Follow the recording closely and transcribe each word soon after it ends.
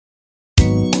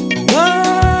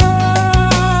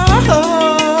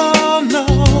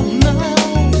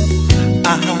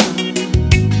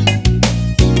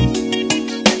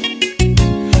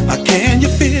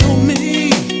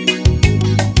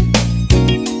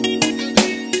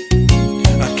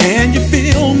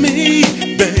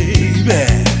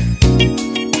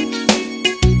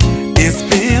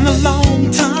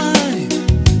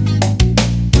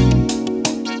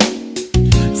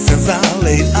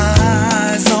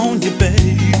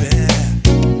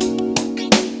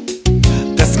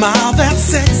smile, that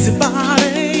sexy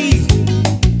body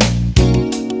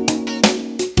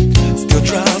still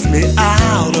drives me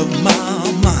out of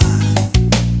my mind.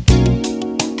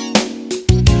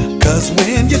 'Cause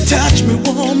when you touch me,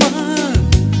 woman,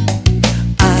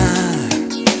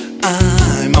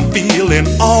 I'm feeling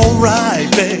alright,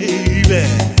 baby.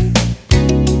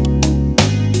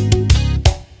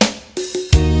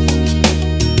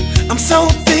 I'm so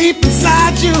deep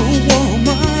inside you,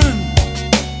 woman,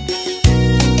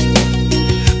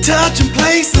 touching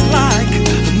places like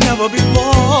never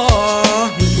before.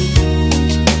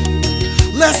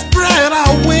 Let's spread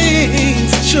our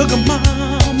wings, sugar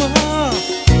mama.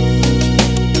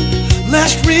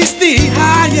 Let's reach the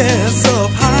highest of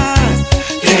highs.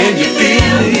 Can you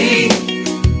feel me?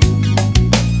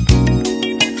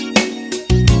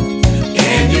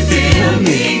 Can you feel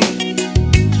me?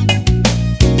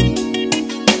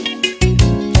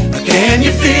 Can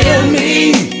you feel me?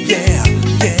 Yeah,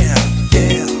 yeah,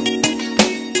 yeah.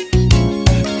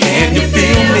 Can you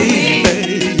feel me,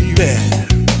 baby?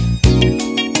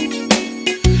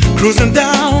 Cruising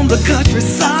down the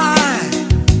countryside,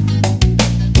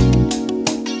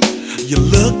 you're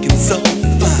looking so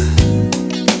fine.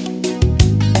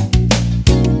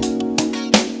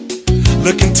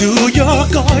 Look into your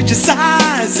gorgeous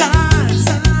eyes,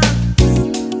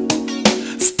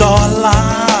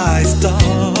 starlight,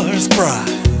 stars bright.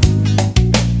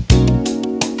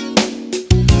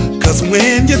 'Cause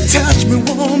when you touch me,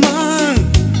 woman,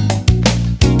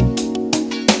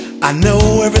 I know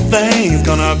everything's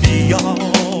gonna be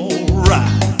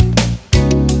alright.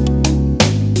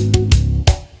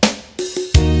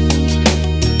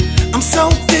 I'm so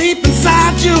deep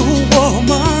inside you,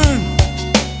 woman,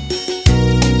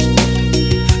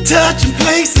 touching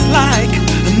places like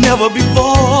never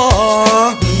before.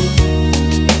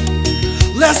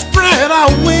 Let's spread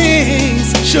our wings,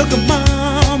 sugar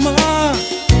mama.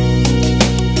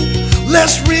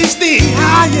 Let's reach the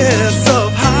highest of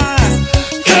highs.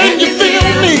 Can you feel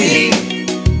me?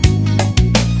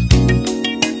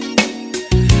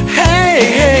 Hey,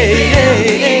 hey,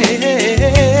 hey, hey,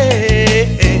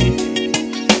 hey.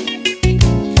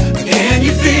 Can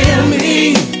you feel me?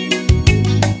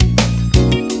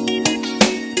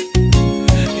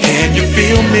 Can you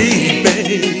feel me,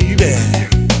 baby?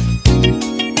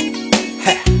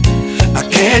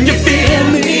 Can you feel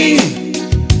me?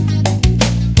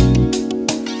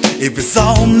 If it's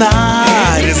all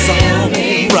night, it's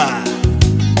alright.